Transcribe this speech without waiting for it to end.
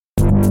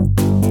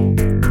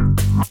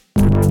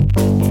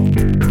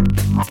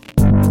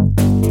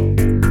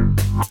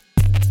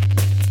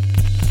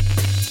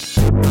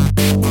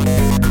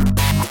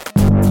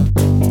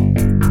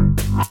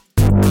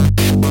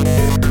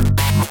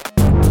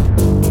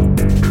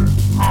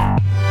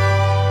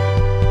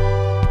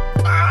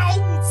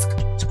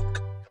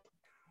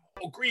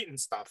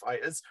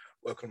starfighters.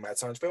 Welcome to Mad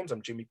Science Films.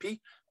 I'm Jimmy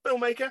P,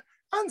 filmmaker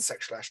and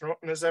sexual astronaut,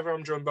 and as ever,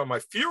 I'm joined by my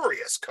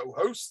furious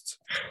co-hosts.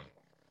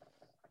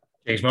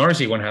 James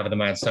Morrissey, one half of the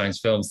Mad Science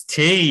Films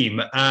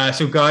team.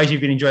 So guys,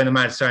 you've been enjoying the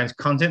Mad Science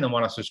content and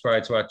want to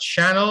subscribe to our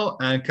channel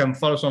and come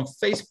follow us on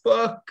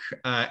Facebook.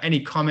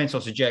 Any comments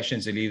or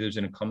suggestions, leave those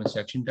in the comment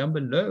section down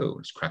below.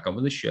 Let's crack on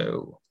with the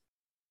show.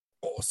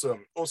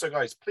 Awesome. Also,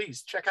 guys,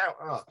 please check out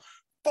our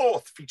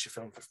fourth feature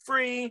film for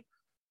free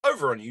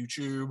over on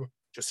YouTube.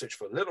 Just search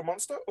for Little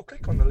Monster or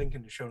click on the link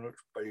in the show notes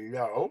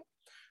below.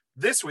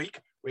 This week,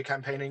 we're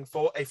campaigning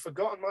for a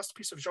forgotten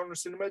masterpiece of genre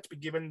cinema to be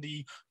given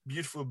the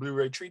beautiful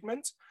Blu-ray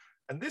treatment.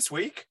 And this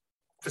week,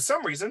 for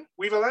some reason,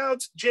 we've allowed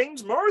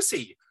James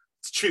Morrissey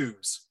to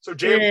choose. So,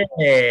 James,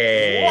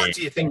 what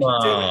do you think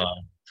you're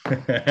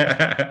doing?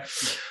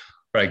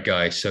 Right,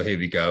 guys, so here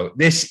we go.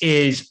 This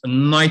is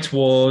Night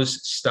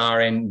Wars,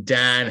 starring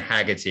Dan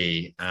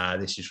Haggerty.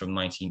 This is from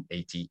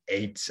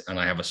 1988, and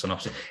I have a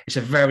synopsis. It's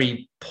a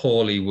very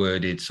poorly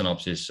worded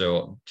synopsis,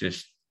 so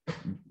just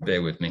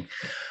bear with me.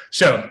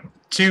 So,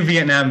 two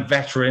Vietnam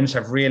veterans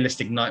have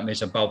realistic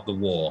nightmares about the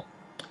war.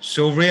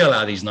 So real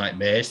are these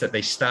nightmares that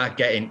they start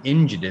getting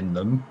injured in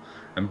them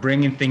and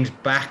bringing things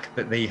back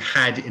that they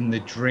had in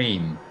the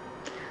dream.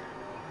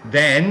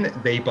 Then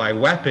they buy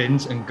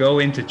weapons and go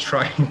in to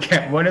try and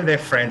get one of their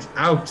friends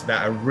out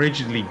that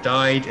originally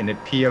died in a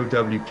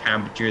POW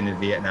camp during the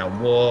Vietnam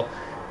War.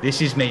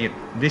 This is made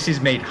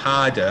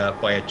harder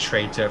by a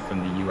traitor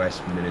from the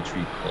US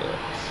military corps.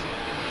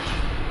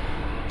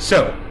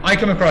 So I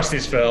come across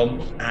this film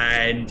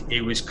and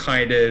it was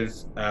kind of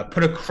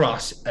put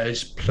across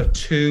as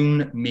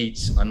Platoon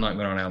meets A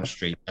Nightmare on Elm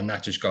Street, and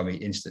that just got me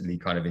instantly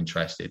kind of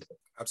interested.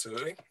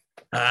 Absolutely.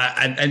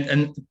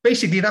 And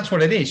basically that's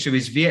what it is. So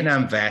it's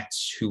Vietnam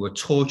vets who were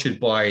tortured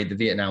by the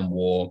Vietnam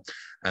War,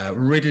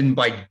 ridden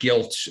by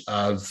guilt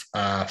of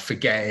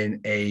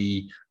forgetting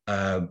a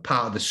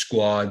part of the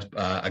squad,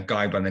 a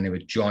guy by the name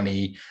of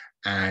Johnny.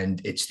 And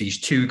it's these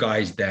two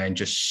guys then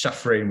just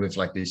suffering with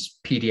like this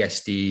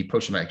PTSD,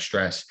 post-traumatic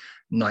stress,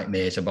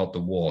 nightmares about the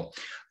war.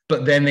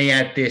 But then they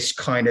add this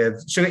kind of,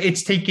 so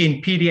it's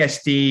taking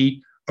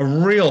PTSD, a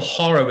real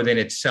horror within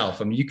itself.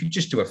 I mean, you could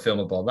just do a film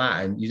about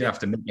that and you don't have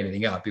to make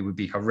anything up. It would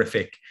be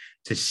horrific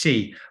to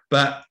see.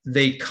 But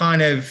they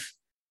kind of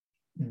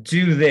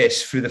do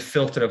this through the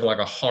filter of like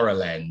a horror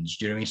lens.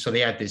 Do you know what I mean? So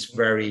they had this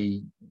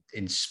very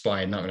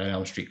inspired Nightmare on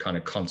Elm Street kind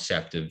of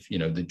concept of, you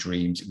know, the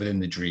dreams. Within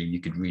the dream, you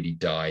could really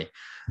die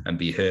and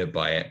be hurt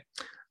by it.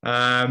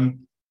 And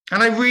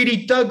I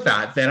really dug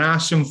that. There are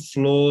some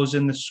flaws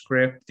in the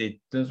script. It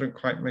doesn't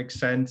quite make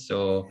sense,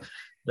 or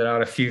there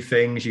are a few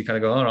things you kind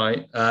of go, all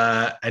right.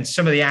 And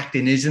some of the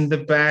acting isn't the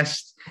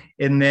best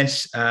in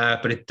this,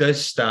 but it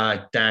does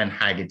star Dan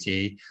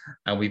Haggerty.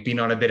 And we've been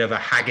on a bit of a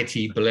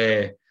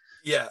Haggerty-Blair.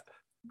 Yeah.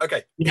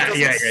 Okay. Yeah.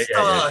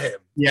 Him.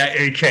 Yeah.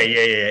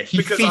 Okay. Yeah.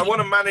 Because I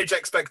want to manage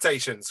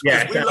expectations.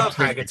 Yeah. We love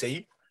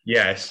Haggerty.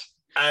 Yes.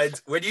 And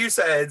when you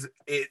said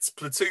it's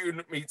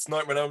Platoon meets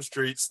Nightmare on Elm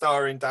Street,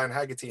 starring Dan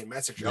Haggerty and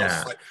Message, I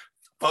was like,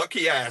 fuck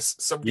yes,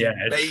 somebody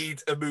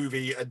made a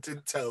movie and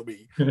didn't tell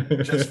me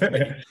just for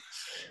me.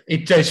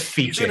 It does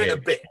feature He's in it a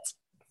bit.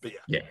 But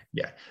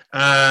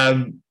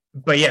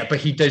But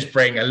he does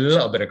bring a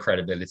little bit of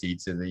credibility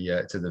to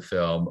the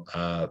film.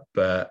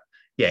 But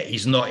yeah,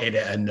 he's not in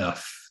it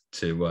enough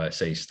to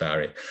say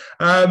starring.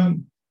 I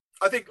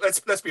think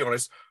let's be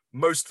honest,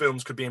 most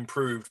films could be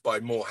improved by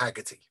more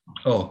Haggerty.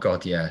 Oh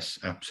God, yes,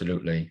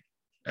 absolutely.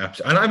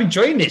 And I'm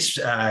enjoying this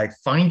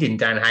finding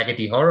Dan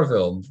Haggerty horror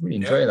films. Really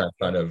enjoying that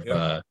kind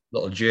of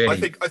little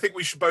journey. I think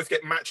we should both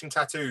get matching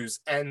tattoos.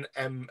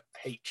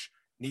 NMH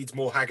needs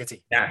more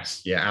Haggerty.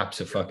 Yes, yeah,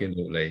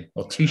 absolutely.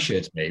 Or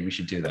t-shirts, maybe we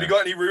should do that. Have you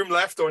got any room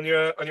left on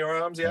your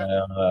arms yet?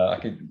 I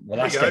could. Well,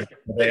 that's good.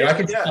 I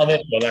can sell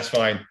this one. That's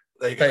fine.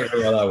 There you go.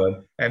 That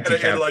one. Empty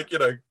and like,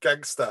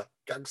 gangster,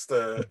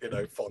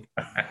 font.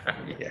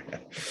 Yeah.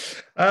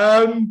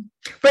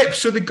 But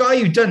so the guy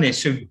who done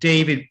this, so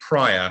David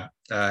Pryor,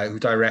 who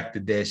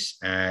directed this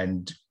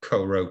and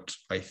co-wrote,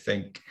 I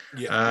think.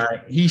 Yeah.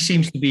 He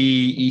seems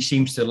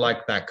to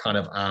like that kind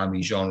of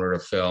army genre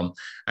of film,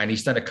 and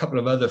he's done a couple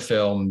of other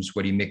films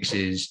where he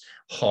mixes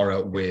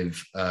horror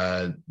with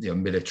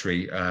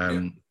military.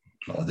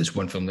 There's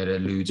one film that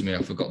eludes me.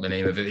 I forgot the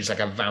name of it. It's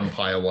like a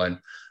vampire one.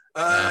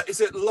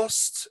 Is it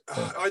Lost?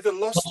 Either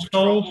Lost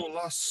Patrol or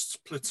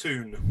Lost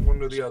Platoon, one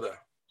or the other.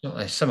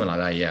 Something like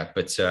that, yeah.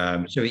 But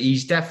so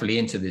he's definitely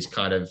into this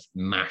kind of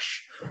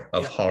mash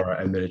of horror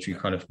and military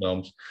kind of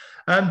films.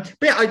 But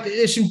yeah,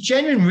 there's some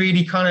genuine,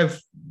 really kind of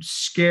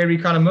scary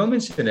kind of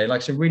moments in it,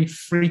 like some really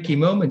freaky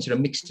moments,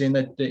 mixed in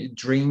the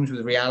dreams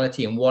with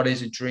reality. And what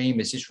is a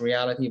dream? Is this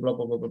reality? Blah,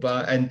 blah, blah, blah,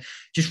 blah. And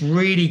just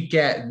really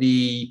get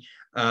the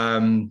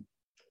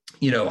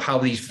how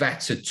these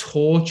vets are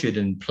tortured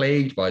and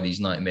plagued by these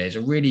nightmares.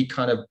 I really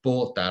kind of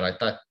bought that.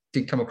 That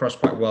did come across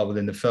quite well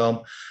within the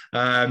film.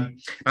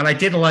 And I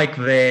did like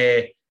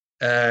their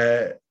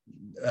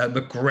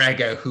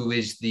McGregor, who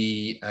is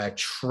the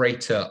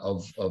traitor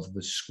of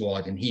the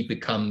squad, and he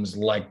becomes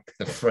like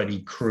the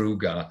Freddy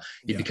Krueger.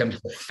 He becomes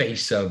the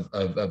face of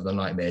the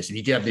Nightmares. And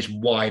he did have this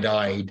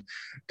wide-eyed,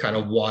 kind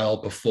of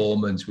wild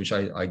performance, which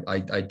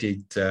I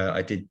did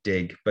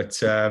dig. But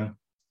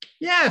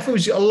yeah, it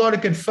was a lot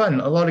of good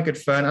fun,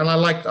 and I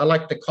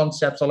liked the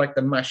concepts. I liked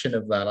the mashing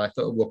of that. I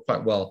thought it worked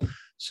quite well.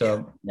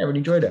 So yeah, I really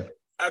enjoyed it.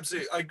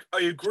 Absolutely.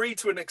 I agree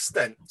to an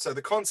extent. So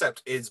the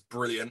concept is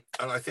brilliant.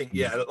 And I think,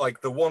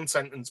 like the one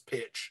sentence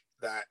pitch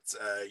that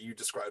you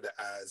described it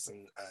as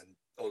and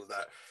all of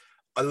that,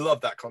 I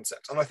love that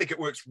concept. And I think it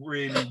works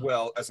really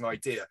well as an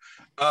idea.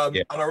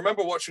 And I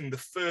remember watching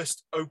this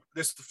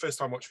is the first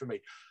time watch for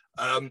me.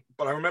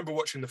 But I remember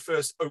watching the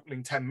first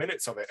opening 10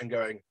 minutes of it and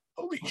going,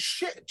 holy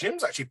shit,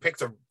 Jim's actually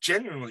picked a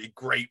genuinely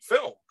great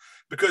film.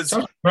 Because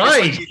it's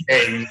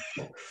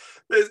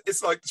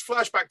like this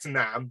flashback to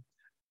Nam.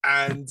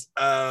 And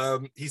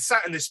he's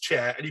sat in this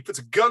chair and he puts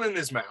a gun in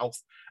his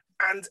mouth,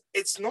 and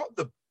it's not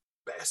the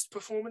best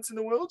performance in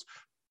the world,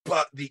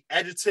 but the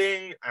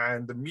editing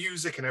and the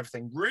music and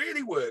everything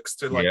really works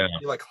to like,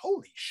 you're like,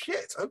 holy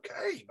shit,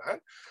 okay, man.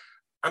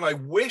 And I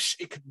wish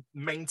it could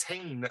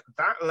maintain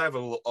that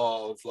level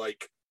of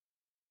like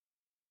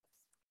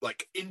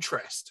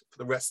interest for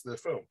the rest of the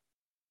film.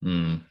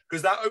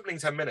 Because that opening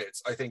 10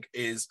 minutes, I think,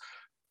 is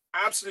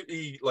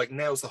absolutely like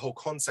nails the whole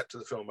concept of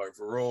the film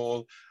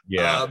overall.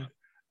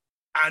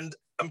 And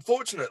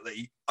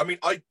unfortunately, I mean,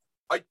 I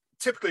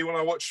typically, when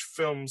I watch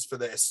films for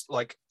this,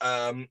 like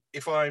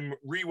if I'm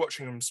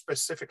rewatching them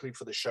specifically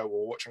for the show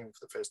or watching them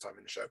for the first time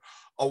in the show,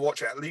 I'll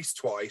watch it at least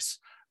twice.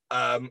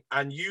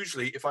 And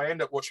usually if I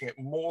end up watching it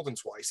more than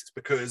twice, it's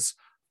because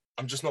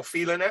I'm just not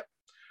feeling it.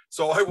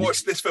 So I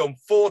watched this film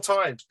 4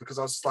 times because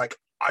I was just like,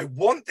 I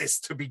want this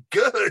to be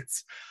good.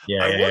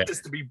 I want this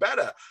to be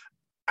better.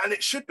 And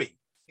it should be.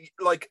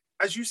 Like,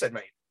 as you said,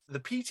 mate, the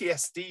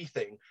PTSD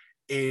thing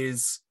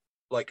is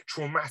like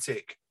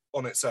traumatic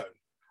on its own.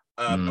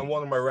 And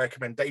one of my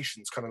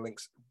recommendations kind of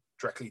links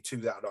directly to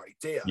that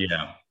idea.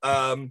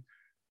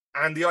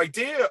 And the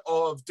idea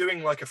of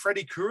doing like a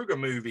Freddy Krueger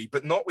movie,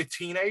 but not with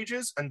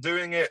teenagers, and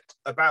doing it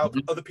about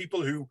other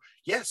people who,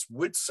 yes,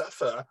 would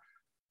suffer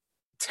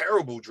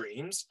terrible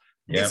dreams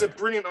is a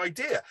brilliant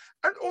idea.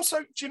 And also,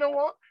 do you know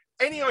what?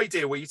 Any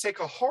idea where you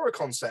take a horror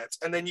concept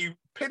and then you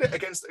pit it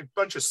against a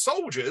bunch of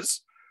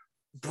soldiers,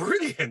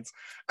 brilliant.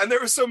 And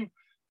there are some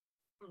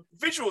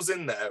visuals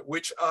in there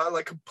which are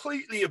like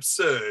completely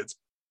absurd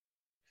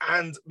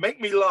and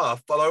make me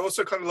laugh, but I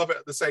also kind of love it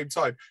at the same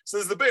time. So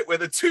there's the bit where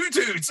the 2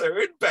 dudes are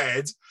in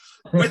bed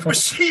with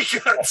machine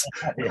guns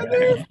and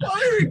they're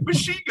firing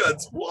machine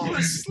guns while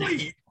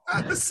asleep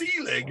at the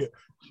ceiling.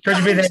 Trying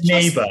to be their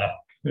neighbor.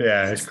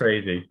 Yeah, it's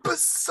crazy.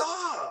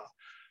 Bizarre.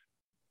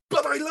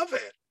 But I love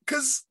it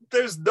because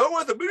there's no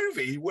other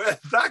movie where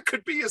that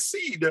could be a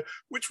scene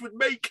which would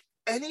make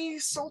any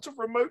sort of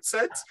remote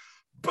sense.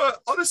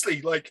 But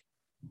honestly, like,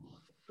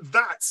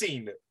 that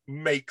scene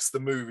makes the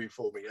movie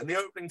for me, and the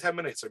opening 10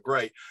 minutes are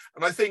great.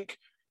 And I think,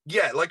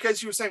 like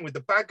as you were saying, with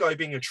the bad guy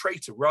being a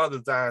traitor rather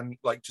than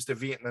like just a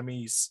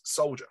Vietnamese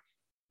soldier,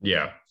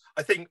 I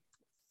think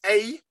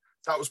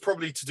that was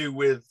probably to do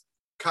with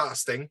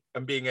casting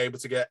and being able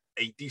to get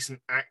a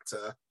decent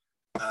actor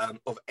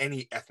of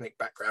any ethnic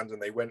background,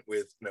 and they went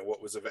with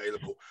what was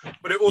available.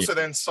 But it also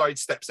then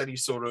sidesteps any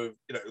sort of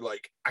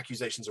like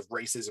accusations of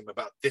racism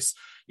about this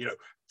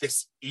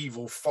this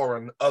evil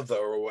foreign other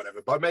or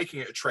whatever by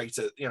making it a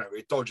traitor.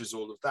 It dodges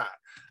all of that.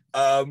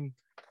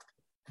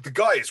 The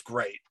guy is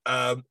great,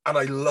 and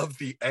I love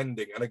the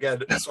ending. And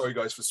again, sorry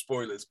guys for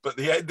spoilers, but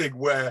the ending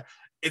where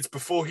it's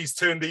before he's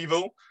turned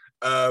evil,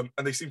 and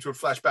they seem to have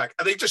flashed back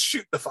and they just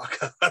shoot the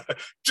fucker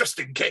just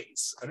in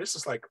case, and it's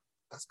just like,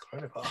 that's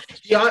kind of hard.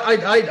 Yeah,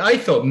 I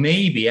thought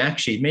maybe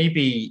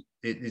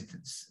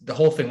the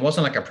whole thing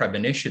wasn't like a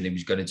premonition. He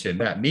was going to turn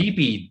that.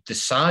 Maybe the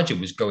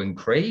sergeant was going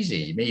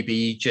crazy.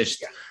 Maybe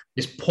just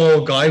this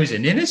poor guy was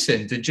an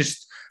innocent, and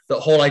just the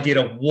whole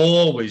idea of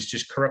war was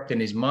just corrupting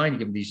his mind,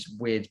 giving these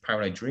weird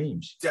paranoid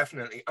dreams.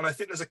 Definitely. And I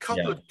think there's a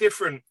couple of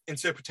different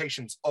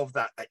interpretations of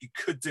that you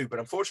could do, but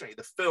unfortunately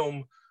the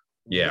film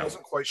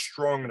wasn't quite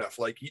strong enough.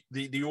 Like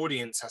the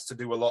audience has to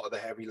do a lot of the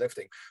heavy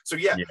lifting. So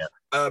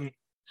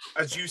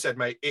as you said,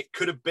 mate, it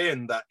could have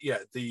been that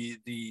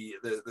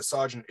the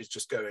sergeant is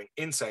just going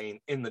insane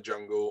in the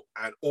jungle,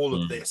 and all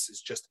of this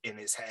is just in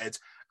his head,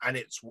 and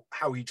it's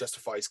how he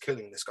justifies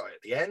killing this guy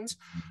at the end.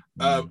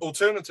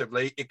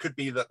 Alternatively, it could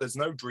be that there's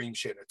no dream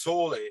shit at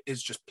all. It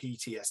is just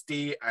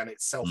PTSD and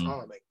it's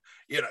self-harming.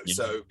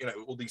 So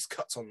all these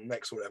cuts on the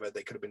necks or whatever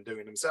they could have been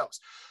doing themselves.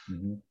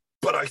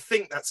 But I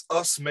think that's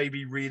us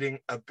maybe reading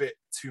a bit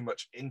too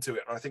much into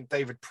it. And I think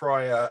David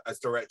Pryor, as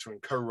director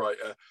and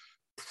co-writer,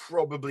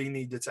 probably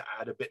needed to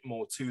add a bit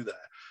more to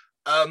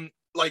there.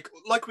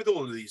 Like with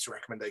all of these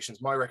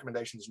recommendations, my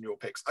recommendations and your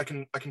picks, I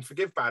can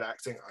forgive bad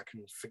acting, I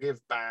can forgive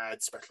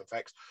bad special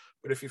effects,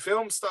 but if your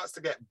film starts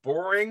to get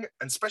boring,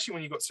 and especially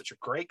when you've got such a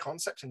great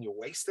concept and you're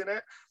wasting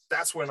it,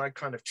 that's when I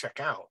kind of check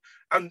out.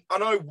 And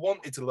I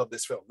wanted to love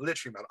this film,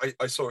 literally, man.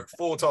 I saw it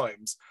 4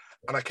 times,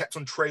 and I kept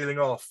on trailing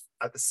off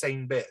at the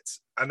same bit,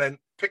 and then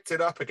picked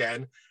it up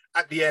again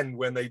at the end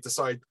when they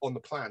decide on the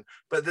plan.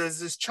 But there's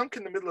this chunk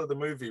in the middle of the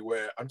movie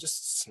where I'm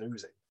just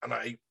snoozing, and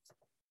I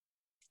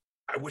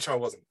wish I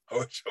wasn't.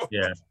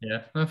 Yeah.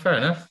 No, fair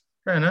enough.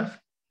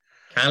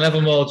 Can't love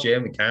them all,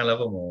 Jim. We can't love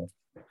them all.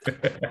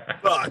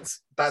 But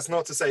that's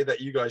not to say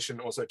that you guys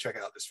shouldn't also check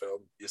out this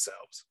film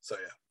yourselves. So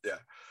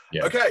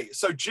yeah. Okay,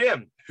 so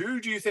Jim, who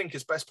do you think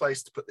is best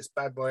placed to put this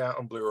bad boy out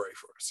on Blu-ray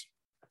for us?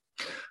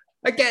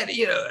 Again,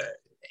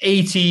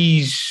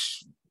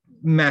 80s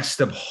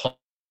messed up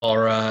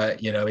horror.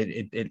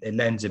 It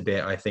lends a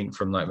bit, I think,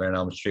 from Nightmare on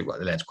Elm Street.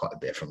 Well, it lends quite a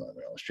bit from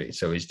Nightmare on Elm Street.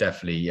 So it's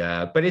definitely,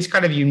 but it's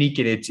kind of unique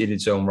in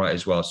its own right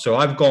as well. So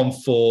I've gone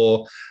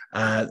for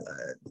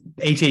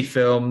 88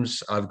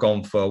 films. I've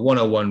gone for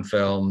 101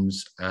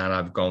 films, and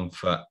I've gone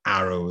for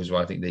Arrow as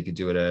well. I think they could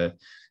do it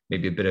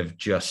maybe a bit of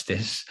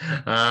justice.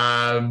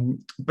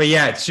 But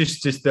yeah, it's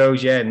just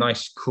those,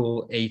 nice,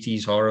 cool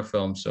 80s horror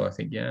films. So I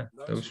think, nice.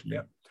 Those.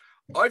 Yeah.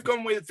 I've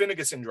gone with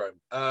Vinegar Syndrome.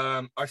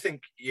 I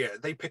think,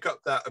 they pick up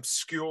that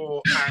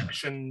obscure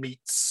action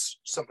meets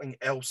something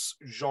else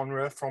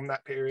genre from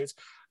that period.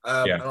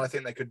 And I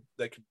think they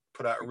could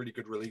put out a really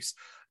good release.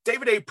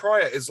 David A.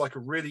 Pryor is like a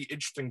really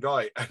interesting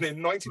guy. And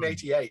in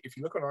 1988, if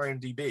you look on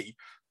IMDb,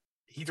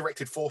 he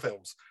directed 4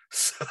 films.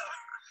 So,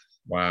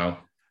 wow.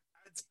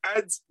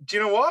 And do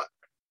you know what?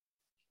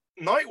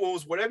 Night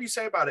Wars, whatever you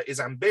say about it,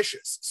 is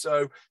ambitious.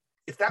 So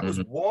if that was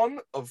one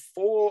of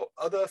 4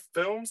 other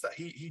films that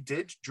he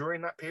did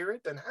during that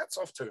period, then hats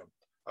off to him.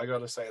 I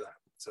gotta say that.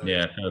 So,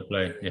 fair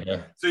play.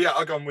 Yeah. So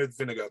I've gone with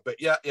Vinegar, but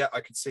I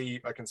can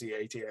see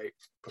 88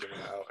 putting it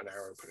out, and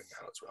Arrow putting it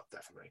out as well,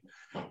 definitely.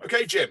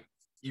 Okay, Jim,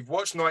 you've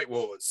watched Night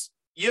Wars.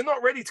 You're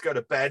not ready to go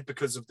to bed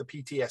because of the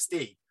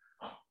PTSD.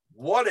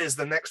 What is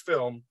the next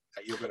film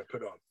that you're going to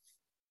put on?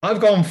 I've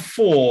gone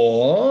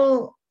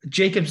for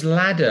Jacob's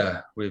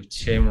Ladder with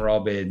Tim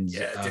Robbins.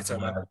 Yeah,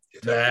 ditto.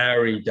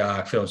 Very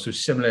dark film. So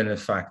similar in the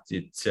fact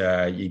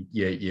that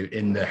you're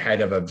in the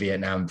head of a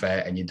Vietnam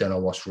vet and you don't know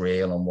what's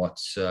real and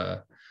what's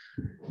a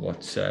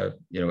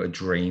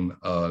dream.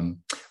 But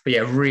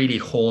yeah, really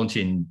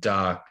haunting,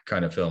 dark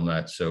kind of film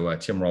that. So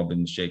Tim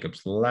Robbins,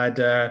 Jacob's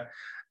Ladder.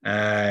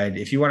 And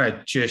if you want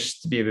to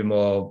just be a bit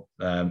more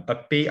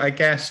upbeat, I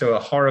guess, so a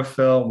horror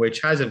film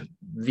which has a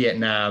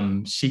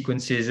Vietnam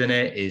sequences in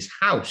it is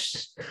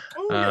House.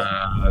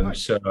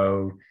 Nice.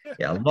 So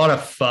a lot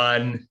of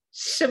fun,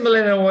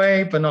 similar in a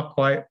way, but not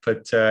quite.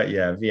 But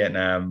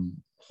Vietnam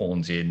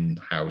haunting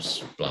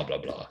House, blah blah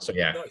blah. So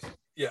nice.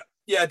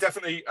 Yeah,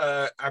 definitely.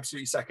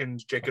 Absolutely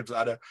second Jacob's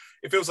Ladder.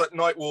 It feels like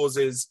Night Wars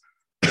is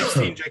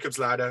 16 Jacob's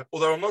Ladder,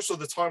 although I'm not sure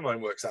the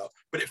timeline works out,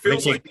 but it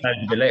feels like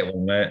the late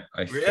one, right?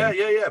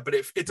 But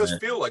it does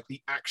feel like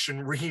the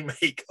action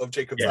remake of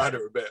Jacob's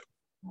Ladder a bit,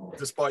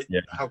 despite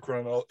how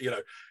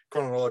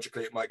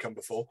chronologically it might come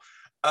before.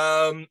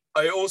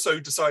 I also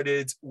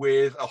decided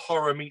with a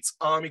horror meets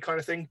army kind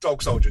of thing,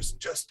 Dog Soldiers,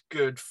 just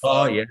good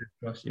fun.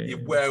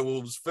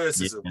 Werewolves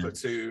versus a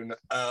platoon,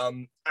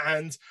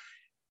 and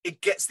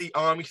it gets the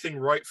army thing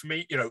right for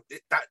me.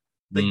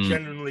 They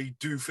genuinely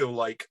do feel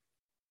like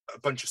a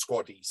bunch of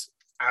squaddies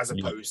as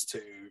opposed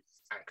to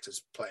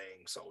actors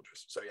playing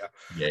soldiers. So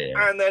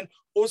and then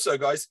also,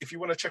 guys, if you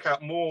want to check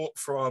out more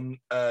from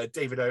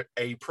David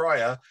A.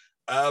 Pryor,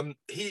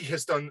 he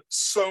has done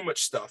so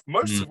much stuff,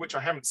 most of which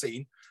I haven't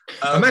seen.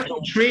 I'm actually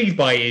intrigued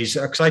by his,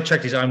 because I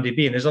checked his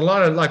IMDb and there's a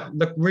lot of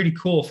look really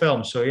cool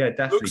films. So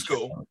definitely looks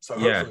cool. So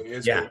hopefully it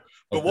is cool.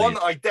 But one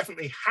I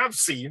definitely have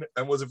seen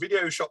and was a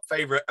video shop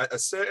favorite at a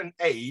certain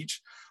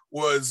age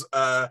was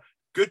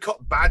Good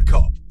Cop, Bad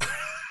Cop.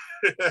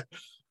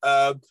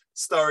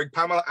 Starring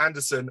Pamela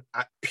Anderson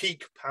at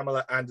peak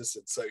Pamela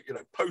Anderson. So,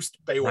 post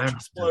Baywatch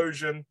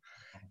explosion.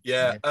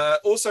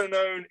 Also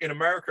known in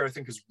America, I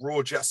think, as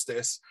Raw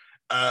Justice.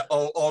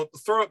 I'll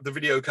throw up the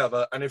video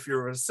cover, and if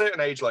you're of a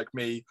certain age like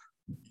me,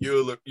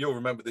 you'll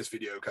remember this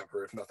video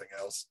cover, if nothing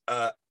else.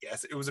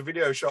 Yes, it was a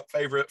video shop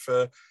favorite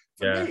for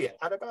me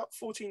at about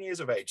 14 years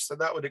of age. So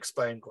that would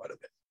explain quite a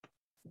bit.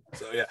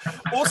 So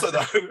Also,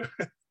 though,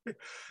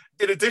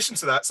 in addition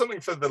to that, something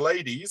for the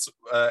ladies,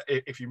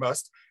 if you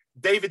must,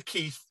 David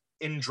Keith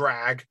in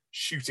drag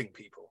shooting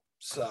people.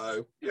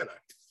 So,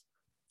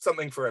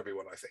 something for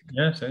everyone, I think.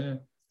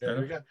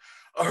 There we go.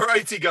 All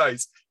righty,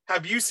 guys.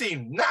 Have you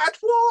seen Night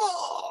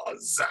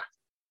Wars?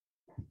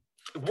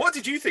 What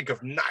did you think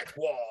of Night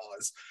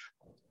Wars?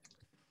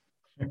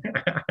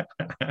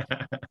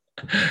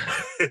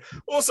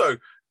 Also,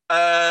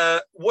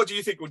 what do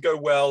you think would go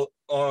well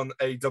on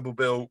a double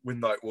bill with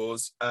Night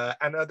Wars?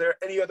 And are there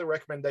any other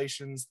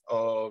recommendations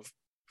of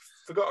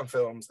forgotten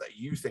films that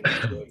you think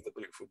deserve the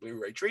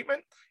Blu-ray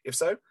treatment? If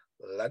so,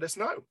 let us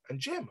know. And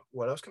Jim,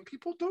 what else can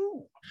people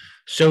do?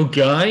 So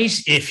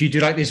guys, if you do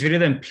like this video,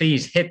 then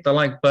please hit the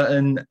like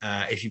button.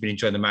 If you've been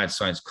enjoying the Mad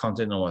Science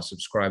content and want to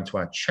subscribe to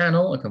our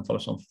channel, you can follow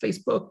us on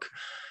Facebook.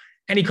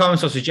 Any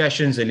comments or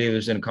suggestions, leave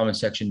us in the comment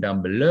section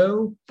down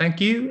below. Thank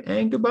you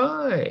and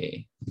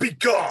goodbye. Be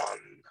gone.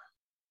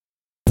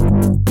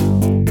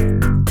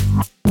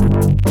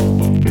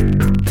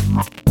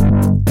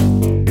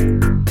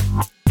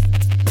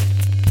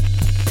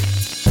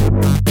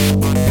 Bye.